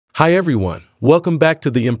Hi everyone, welcome back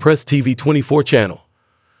to the Impress TV 24 channel.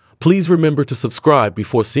 Please remember to subscribe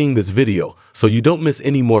before seeing this video so you don't miss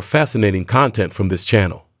any more fascinating content from this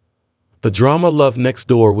channel. The drama Love Next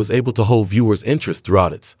Door was able to hold viewers' interest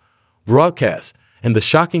throughout its broadcast, and the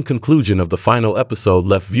shocking conclusion of the final episode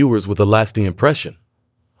left viewers with a lasting impression.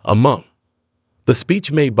 Among the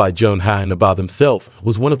speech made by Jung Hae In about himself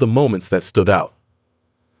was one of the moments that stood out.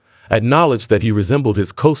 Acknowledged that he resembled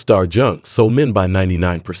his co-star Jung So Min by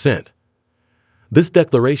 99%. This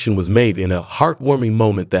declaration was made in a heartwarming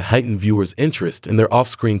moment that heightened viewers' interest in their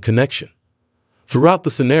off-screen connection. Throughout the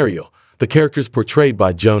scenario, the characters portrayed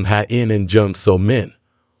by Jung Hae In and Jung So Min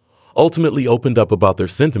ultimately opened up about their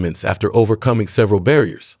sentiments after overcoming several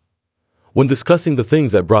barriers when discussing the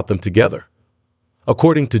things that brought them together.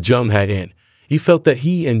 According to Jung Hae In, he felt that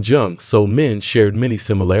he and Jung So Min shared many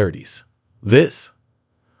similarities.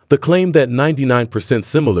 The claim that 99%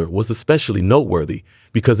 similar was especially noteworthy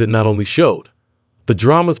because it not only showed the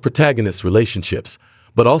drama's protagonists' relationships,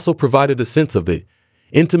 but also provided a sense of the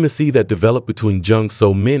intimacy that developed between Jung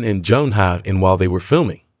So Min and Jung Hae In while they were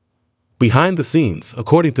filming. Behind the scenes,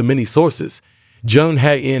 according to many sources, Jung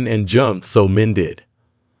Hae In and Jung So Min did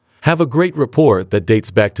have a great rapport that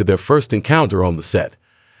dates back to their first encounter on the set.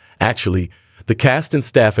 Actually, the cast and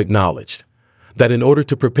staff acknowledged that in order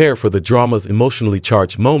to prepare for the drama's emotionally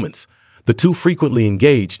charged moments, the two frequently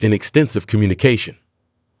engaged in extensive communication.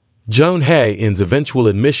 Jung Hae In's eventual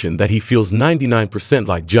admission that he feels 99%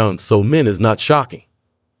 like Jung So Min is not shocking.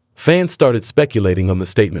 Fans started speculating on the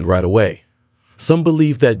statement right away. Some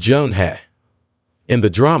believe that Jung Hae In the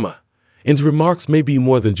drama, In's remarks may be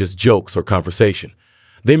more than just jokes or conversation.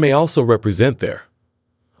 They may also represent their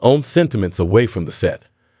own sentiments away from the set.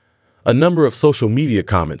 A number of social media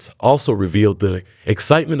comments also revealed the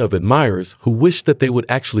excitement of admirers who wished that they would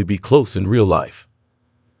actually be close in real life.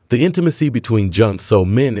 The intimacy between Jung So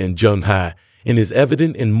Min and Jung Hae In is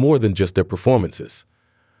evident in more than just their performances,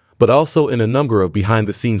 but also in a number of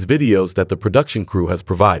behind-the-scenes videos that the production crew has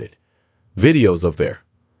provided. Videos of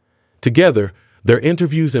together, their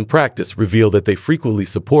interviews and practice reveal that they frequently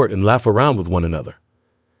support and laugh around with one another,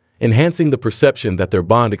 enhancing the perception that their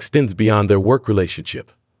bond extends beyond their work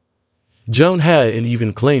relationship. Jung Hae In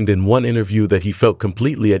even claimed in one interview that he felt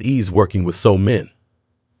completely at ease working with So Min,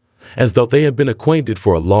 as though they had been acquainted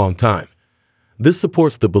for a long time. This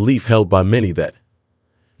supports the belief held by many that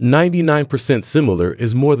 99% similar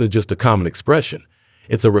is more than just a common expression.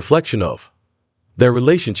 It's a reflection of their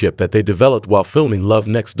relationship that they developed while filming Love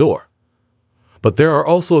Next Door. But there are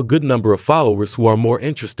also a good number of followers who are more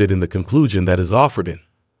interested in the conclusion that is offered in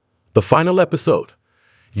the final episode.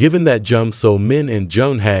 Given that Jung So Min and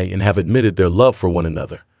Jung Hae In have admitted their love for one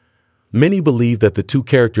another, many believe that the two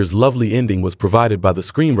characters' lovely ending was provided by the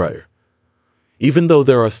screenwriter. Even though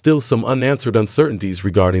there are still some unanswered uncertainties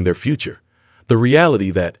regarding their future, the reality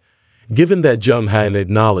that, given that Jung Hae In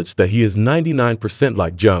acknowledged that he is 99%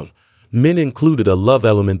 like Jung Min, included a love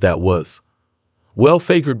element that was well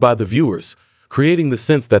favored by the viewers, creating the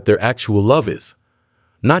sense that their actual love is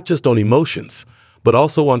not just on emotions, but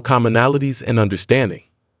also on commonalities and understanding.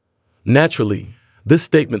 Naturally, this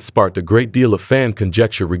statement sparked a great deal of fan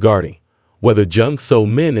conjecture regarding whether Jung So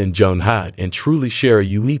Min and Jung Hae In truly share a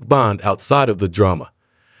unique bond outside of the drama.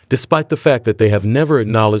 Despite the fact that they have never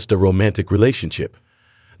acknowledged a romantic relationship,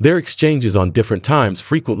 their exchanges on different times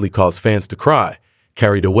frequently cause fans to cry,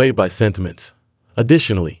 carried away by sentiments.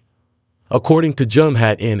 Additionally, according to Jung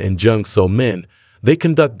Hae In and Jung So Min, they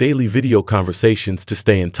conduct daily video conversations to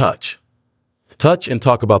stay in touch and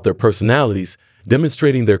talk about their personalities,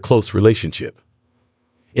 demonstrating their close relationship.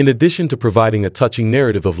 In addition to providing a touching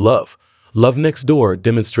narrative of love, Love Next Door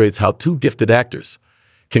demonstrates how two gifted actors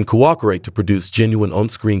can cooperate to produce genuine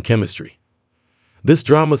on-screen chemistry. This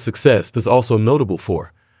drama's success is also notable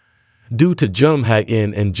due to Jung Hae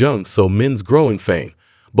In and Jung So Min's growing fame,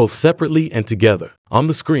 both separately and together, on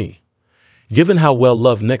the screen. Given how well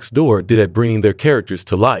Love Next Door did at bringing their characters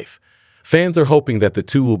to life, fans are hoping that the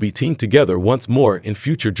two will be teamed together once more in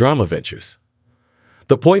future drama ventures.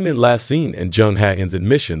 The poignant last scene and Jung Hae In's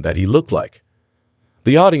admission that he looked like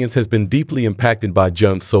the audience has been deeply impacted by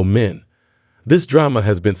Jung So Min. This drama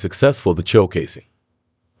has been successful at showcasing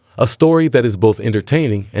a story that is both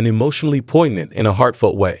entertaining and emotionally poignant in a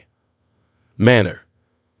heartfelt way.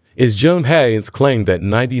 Is Jung Hae In's claim that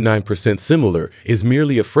 99% similar is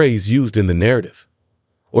merely a phrase used in the narrative?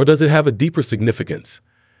 Or does it have a deeper significance?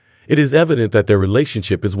 It is evident that their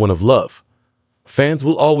relationship is one of love. Fans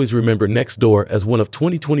will always remember Next Door as one of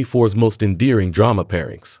 2024's most endearing drama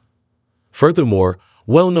pairings. Furthermore,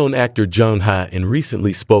 well-known actor Jung Hae In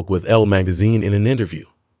recently spoke with Elle magazine in an interview,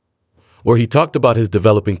 where he talked about his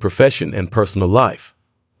developing profession and personal life.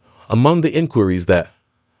 Among the inquiries that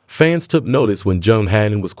fans took notice when Jung Hae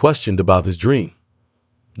In was questioned about his dream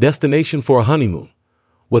destination for a honeymoon.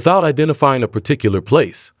 Without identifying a particular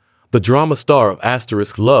place, the drama star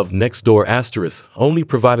of Love Next Door only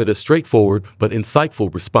provided a straightforward but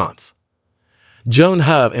insightful response. Jung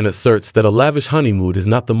Hae In asserts that a lavish honeymoon is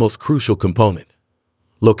not the most crucial component,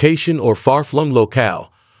 location or far-flung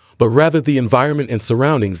locale, but rather the environment and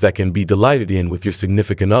surroundings that can be delighted in with your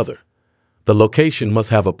significant other. The location must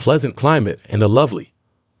have a pleasant climate and a lovely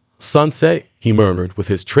sunset, he murmured with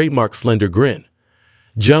his trademark slender grin.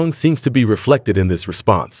 Jung seems to be reflected in this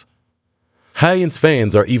response. Hae In's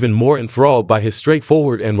fans are even more enthralled by his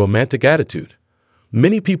straightforward and romantic attitude.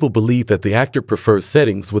 Many people believe that the actor prefers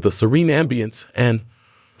settings with a serene ambience and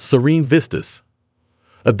serene vistas.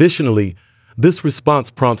 Additionally, this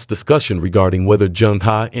response prompts discussion regarding whether Jung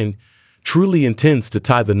Hae In truly intends to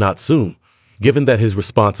tie the knot soon, given that his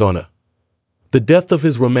response on the depth of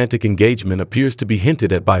his romantic engagement appears to be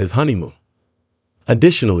hinted at by his honeymoon.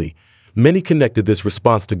 Additionally, many connected this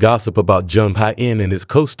response to gossip about Jung Hae In and his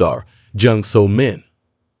co-star, Jung So Min.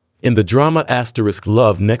 In the drama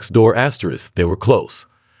Love Next Door they were close.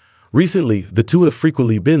 Recently, the two have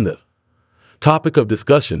frequently been the topic of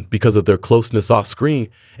discussion because of their closeness off-screen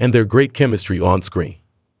and their great chemistry on-screen.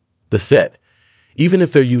 The set, even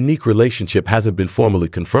if their unique relationship hasn't been formally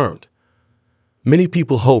confirmed, many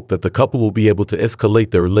people hope that the couple will be able to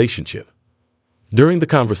escalate their relationship. During the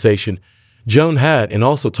conversation, Jung Hae In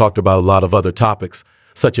also talked about a lot of other topics,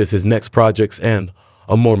 such as his next projects and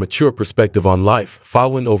a more mature perspective on life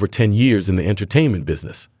following over 10 years in the entertainment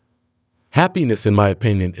business. Happiness, in my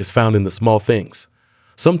opinion, is found in the small things.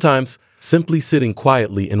 Sometimes, simply sitting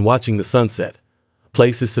quietly and watching the sunset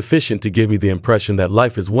place is sufficient to give me the impression that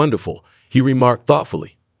life is wonderful, he remarked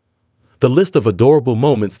thoughtfully. The list of adorable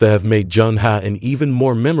moments that have made Jung Hae In even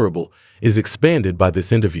more memorable is expanded by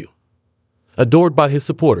this interview. Adored by his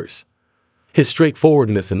supporters, his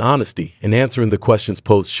straightforwardness and honesty in answering the questions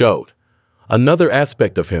posed showed another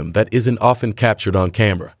aspect of him that isn't often captured on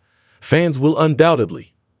camera. Fans will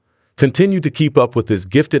undoubtedly continue to keep up with this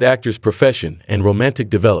gifted actor's profession and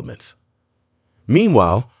romantic developments.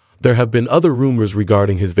 Meanwhile, there have been other rumors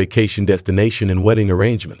regarding his vacation destination and wedding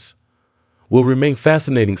arrangements will remain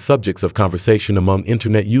fascinating subjects of conversation among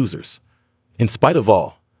internet users. In spite of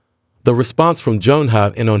all, the response from Jung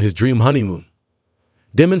Hae In on his dream honeymoon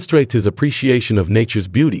demonstrates his appreciation of nature's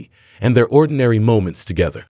beauty and their ordinary moments together.